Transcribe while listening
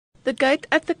The gate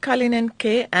at the Cullinan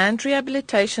Care and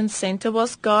Rehabilitation Centre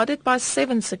was guarded by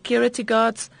 7 security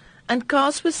guards and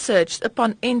cars were searched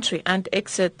upon entry and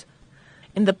exit.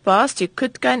 In the past you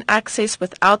could gain access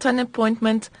without an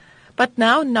appointment, but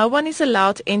now no one is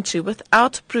allowed entry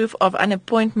without proof of an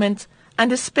appointment,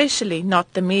 and especially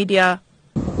not the media.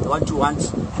 What do you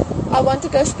want? I want to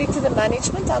go speak to the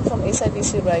management. I'm from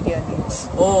SABC Radio News.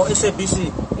 Oh,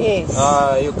 SABC? Yes.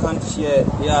 You can't hear.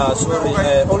 Yeah, sorry. You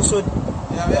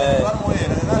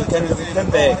can come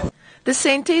back. The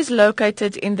centre is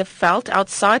located in the veld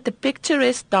outside the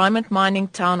picturesque diamond mining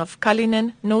town of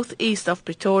Cullinan, northeast of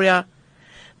Pretoria.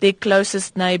 Their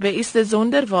closest neighbour is the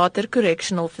Zonderwater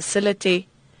Correctional Facility.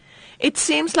 It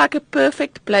seems like a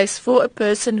perfect place for a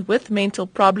person with mental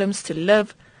problems to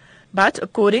live, but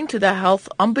according to the Health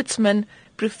Ombudsman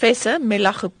Professor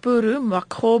Malegapuru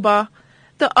Makgoba,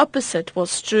 the opposite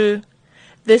was true.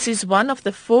 This is one of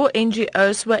the 4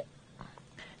 NGOs where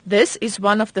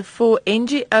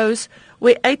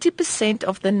 80%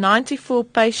 of the 94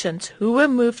 patients who were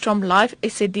moved from Life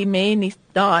Esidimeni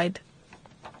died.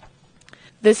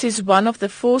 This is one of the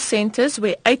 4 centres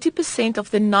where 80%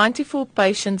 of the 94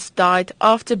 patients died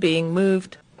after being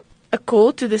moved. A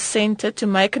call to the centre to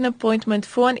make an appointment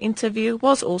for an interview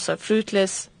was also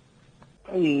fruitless.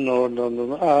 No.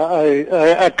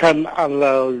 I can't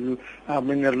allow you.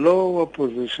 I'm in a lower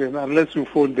position unless you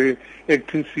phone the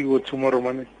acting CEO tomorrow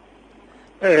morning.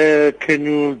 Can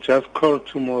you just call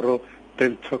tomorrow,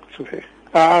 then talk to her?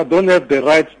 I don't have the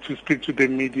right to speak to the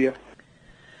media.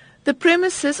 The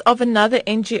premises of another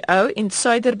NGO in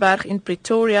Suiderberg in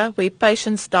Pretoria, where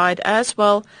patients died as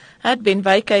well, had been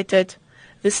vacated.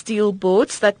 The steel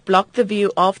boards that blocked the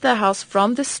view of the house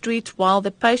from the street while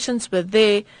the patients were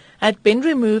there had been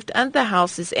removed and the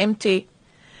house is empty.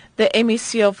 The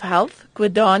MEC of Health,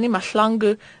 Cullinan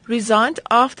Care resigned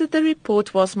after the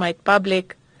report was made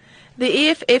public. The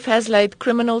EFF has laid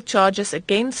criminal charges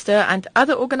against her, and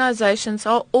other organizations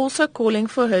are also calling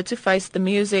for her to face the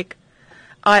music.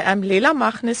 I am Liela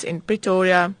Magnus in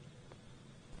Pretoria.